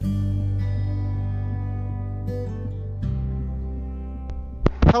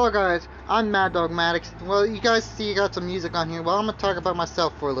Hello guys, I'm Mad Dog Maddox. Well, you guys see I got some music on here. Well, I'm gonna talk about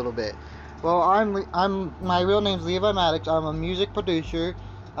myself for a little bit. Well, my real name's Levi Maddox. I'm a music producer.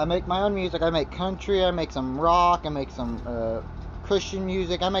 I make my own music. I make country. I make some rock. I make some Christian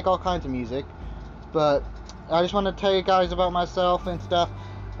music. I make all kinds of music. But I just want to tell you guys about myself and stuff.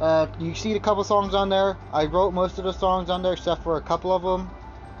 You see a couple songs on there. I wrote most of the songs on there except for a couple of them.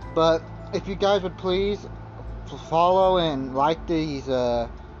 But if you guys would please follow and like these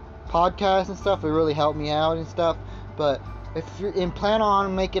podcasts and stuff, it really helped me out and stuff. But if you're in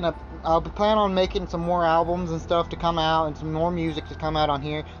I'll plan on making some more albums and stuff to come out and some more music to come out on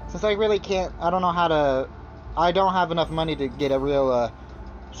here. Since I really can't, I don't have enough money to get a real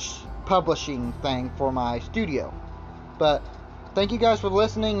publishing thing for my studio. But thank you guys for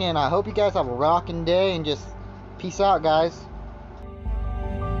listening, and I hope you guys have a rocking day, and just peace out, guys.